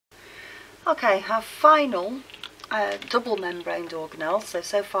Okay, our final double membraned organelle.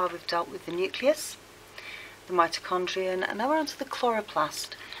 So far we've dealt with the nucleus, the mitochondrion, and now we're on to the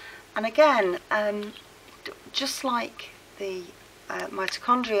chloroplast. And again, just like the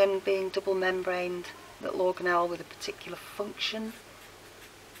mitochondrion being double membraned little organelle with a particular function,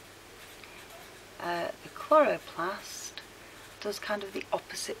 the chloroplast does kind of the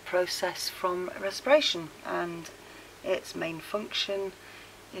opposite process from respiration, and its main function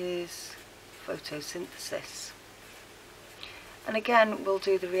is photosynthesis. And again, we'll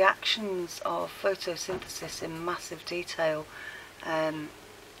do the reactions of photosynthesis in massive detail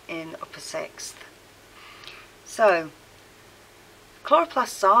in upper sixth. So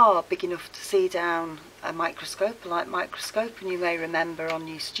chloroplasts are big enough to see down a microscope, a light microscope, and you may remember on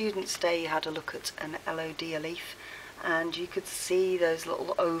your Students' Day you had a look at an LOD leaf and you could see those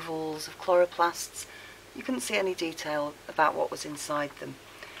little ovals of chloroplasts. You couldn't see any detail about what was inside them.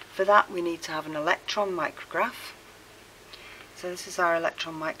 For that we need to have an electron micrograph. So this is our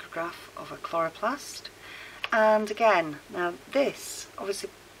electron micrograph of a chloroplast. And again, now this, obviously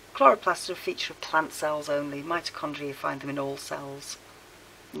chloroplasts are a feature of plant cells only. Mitochondria, you find them in all cells.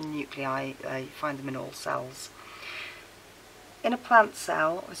 Nuclei, you find them in all cells. In a plant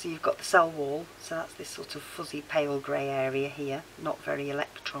cell, obviously you've got the cell wall, so that's this sort of fuzzy pale grey area here, not very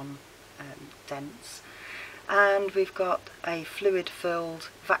electron dense. And we've got a fluid-filled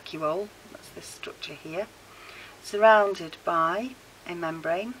vacuole, that's this structure here, surrounded by a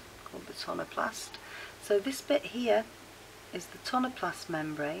membrane called the tonoplast. So this bit here is the tonoplast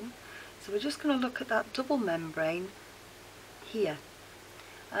membrane. So we're just going to look at that double membrane here.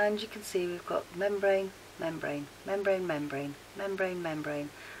 And you can see we've got membrane, membrane, membrane, membrane, membrane, membrane,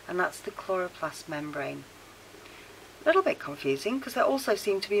 and that's the chloroplast membrane. A little bit confusing because there also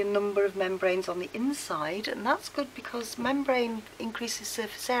seem to be a number of membranes on the inside, and that's good because membrane increases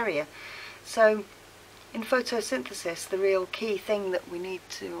surface area. So in photosynthesis, the real key thing that we need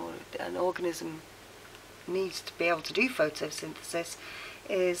to, or an organism needs to be able to do photosynthesis,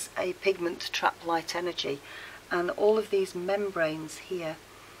 is a pigment to trap light energy, and all of these membranes here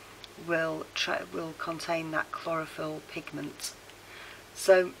will contain that chlorophyll pigment.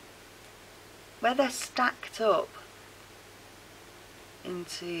 So where they're stacked up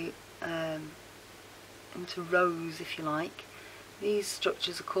into rows, if you like, these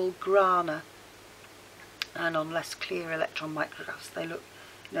structures are called grana, and on less clear electron micrographs they look,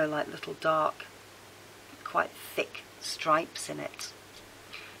 you know, like little dark, quite thick stripes in it.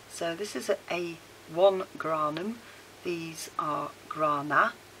 So this is a one granum, these are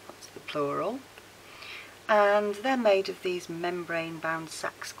grana, that's the plural, and they're made of these membrane bound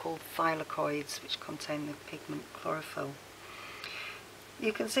sacs called thylakoids, which contain the pigment chlorophyll.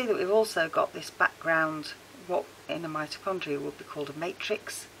 You can see that we've also got this background, what in a mitochondria would be called a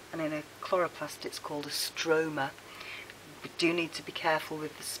matrix, and in a chloroplast it's called a stroma. We do need to be careful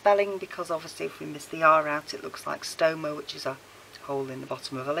with the spelling because obviously if we miss the R out it looks like stoma, which is a hole in the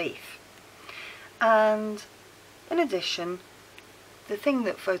bottom of a leaf. And in addition, the thing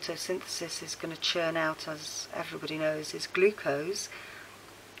that photosynthesis is going to churn out, as everybody knows, is glucose,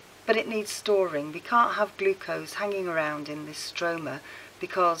 but it needs storing. We can't have glucose hanging around in this stroma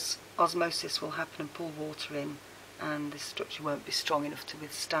because osmosis will happen and pull water in, and this structure won't be strong enough to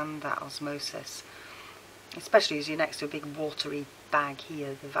withstand that osmosis, especially as you're next to a big watery bag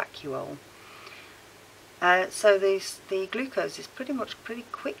here, the vacuole. So the glucose is pretty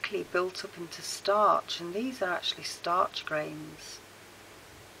quickly built up into starch, and these are actually starch grains.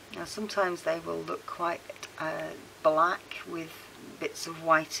 Now sometimes they will look quite black with bits of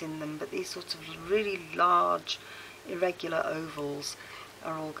white in them, but these sorts of really large irregular ovals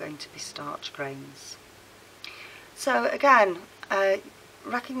are all going to be starch grains. So again,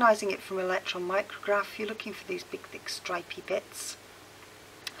 recognising it from electron micrograph, you're looking for these big thick stripy bits.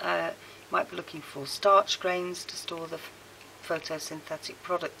 You might be looking for starch grains to store the photosynthetic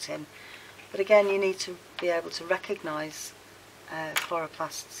products in, but again you need to be able to recognise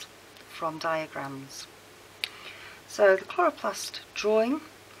chloroplasts from diagrams. So the chloroplast drawing,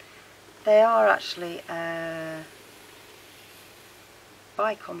 they are actually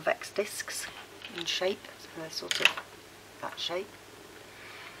biconvex discs in shape, so they're sort of that shape.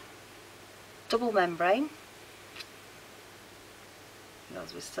 Double membrane,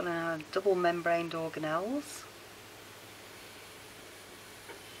 because we're still in our double membraned organelles.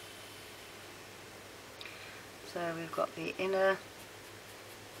 So we've got the inner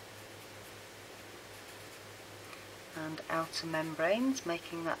and outer membranes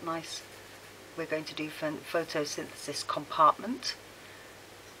making that nice, we're going to do photosynthesis compartment,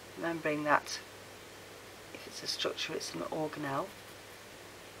 remembering that if it's a structure it's an organelle.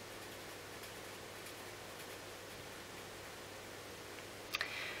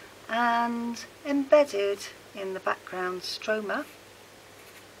 and embedded in the background stroma,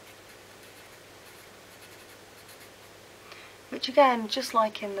 which again, just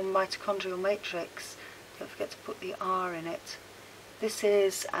like in the mitochondrial matrix, don't forget to put the R in it. This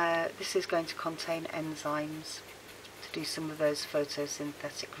is going to contain enzymes to do some of those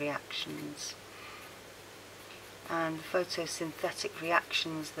photosynthetic reactions. And the photosynthetic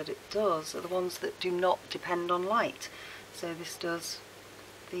reactions that it does are the ones that do not depend on light. So this does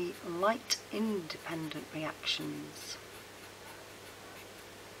the light independent reactions,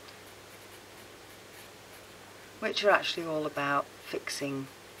 which are actually all about fixing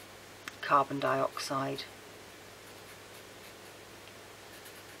carbon dioxide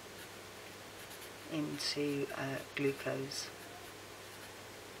into glucose.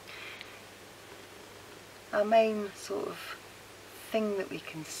 Our main sort of thing that we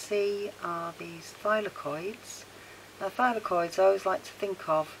can see are these thylakoids. Now thylakoids I always like to think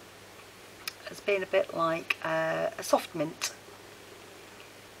of as being a bit like a soft mint.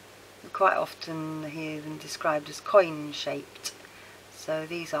 You quite often hear them described as coin shaped. So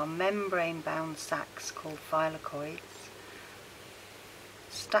these are membrane bound sacs called thylakoids,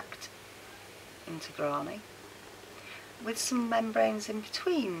 stacked into grani with some membranes in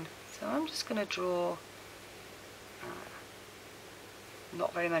between. So I'm just going to draw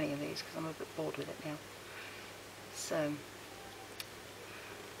not very many of these because I'm a bit bored with it now. So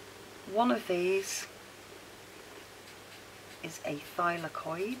one of these is a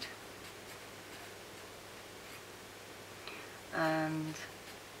thylakoid, and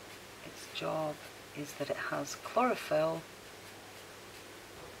its job is that it has chlorophyll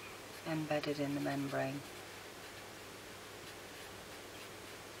embedded in the membrane.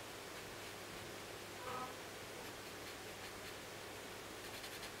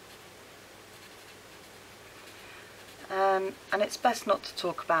 And it's best not to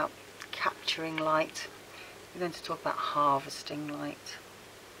talk about capturing light. We're going to talk about harvesting light.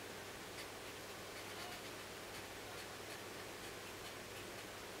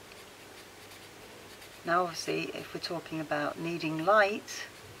 Now obviously if we're talking about needing light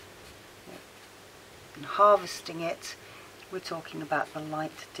and harvesting it, we're talking about the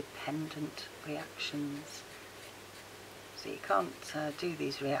light dependent reactions. So you can't do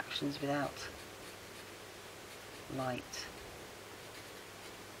these reactions without light.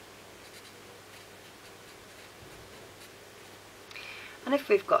 And if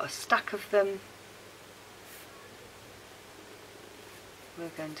we've got a stack of them, we're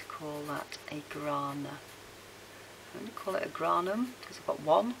going to call that a grana. I'm going to call it a granum because I've got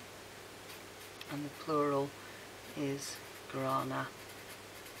one, and the plural is grana.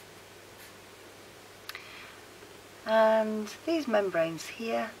 And these membranes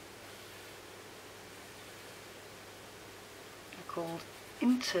here are called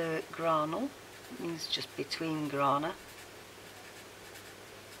intergranal. It means just between grana.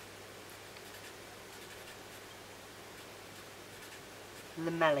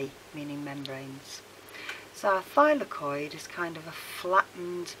 Lamellae, meaning membranes. So our thylakoid is kind of a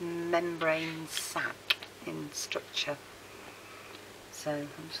flattened membrane sac in structure. So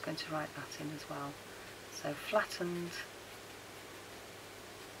I'm just going to write that in as well. So flattened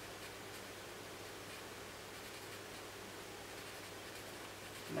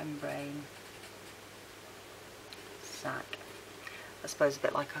membrane sac. I suppose a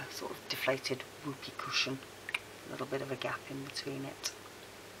bit like a sort of deflated whoopee cushion, a little bit of a gap in between it.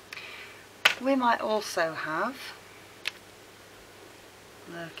 We might also have,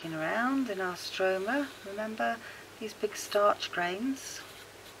 lurking around in our stroma, remember these big starch grains.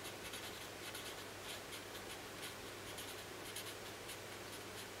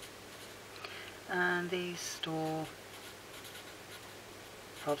 And these store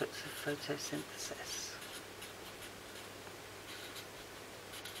products of photosynthesis.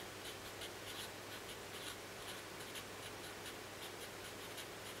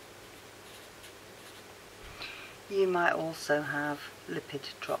 You might also have lipid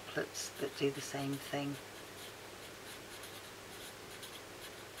droplets that do the same thing.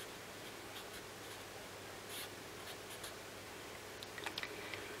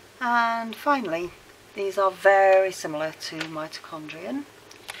 And finally, these are very similar to mitochondrion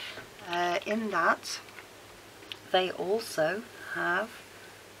in that they also have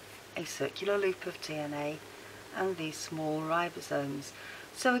a circular loop of DNA and these small ribosomes.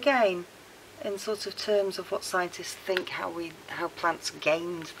 So again, in sort of terms of what scientists think how plants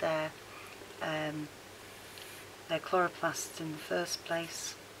gained their chloroplasts in the first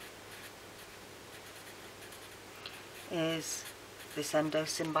place, is this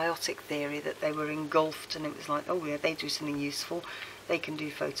endosymbiotic theory that they were engulfed and it was like, oh yeah, they do something useful, they can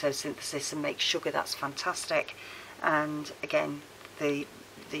do photosynthesis and make sugar. That's fantastic. And again, the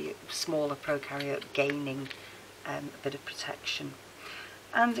smaller prokaryote gaining a bit of protection.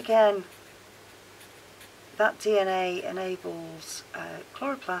 And again, that DNA enables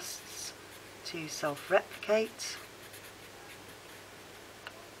chloroplasts to self-replicate,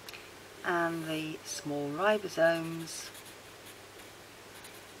 and the small ribosomes,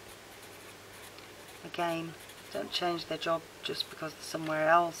 again, don't change their job just because they're somewhere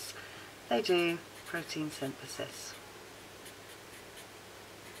else. They do protein synthesis.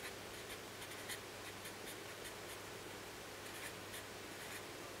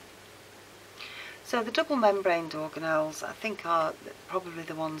 So the double-membraned organelles, I think, are probably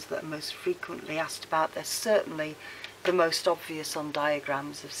the ones that are most frequently asked about. They're certainly the most obvious on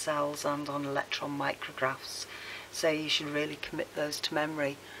diagrams of cells and on electron micrographs. So you should really commit those to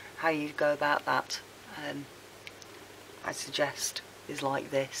memory. How you go about that, I suggest, is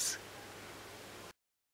like this.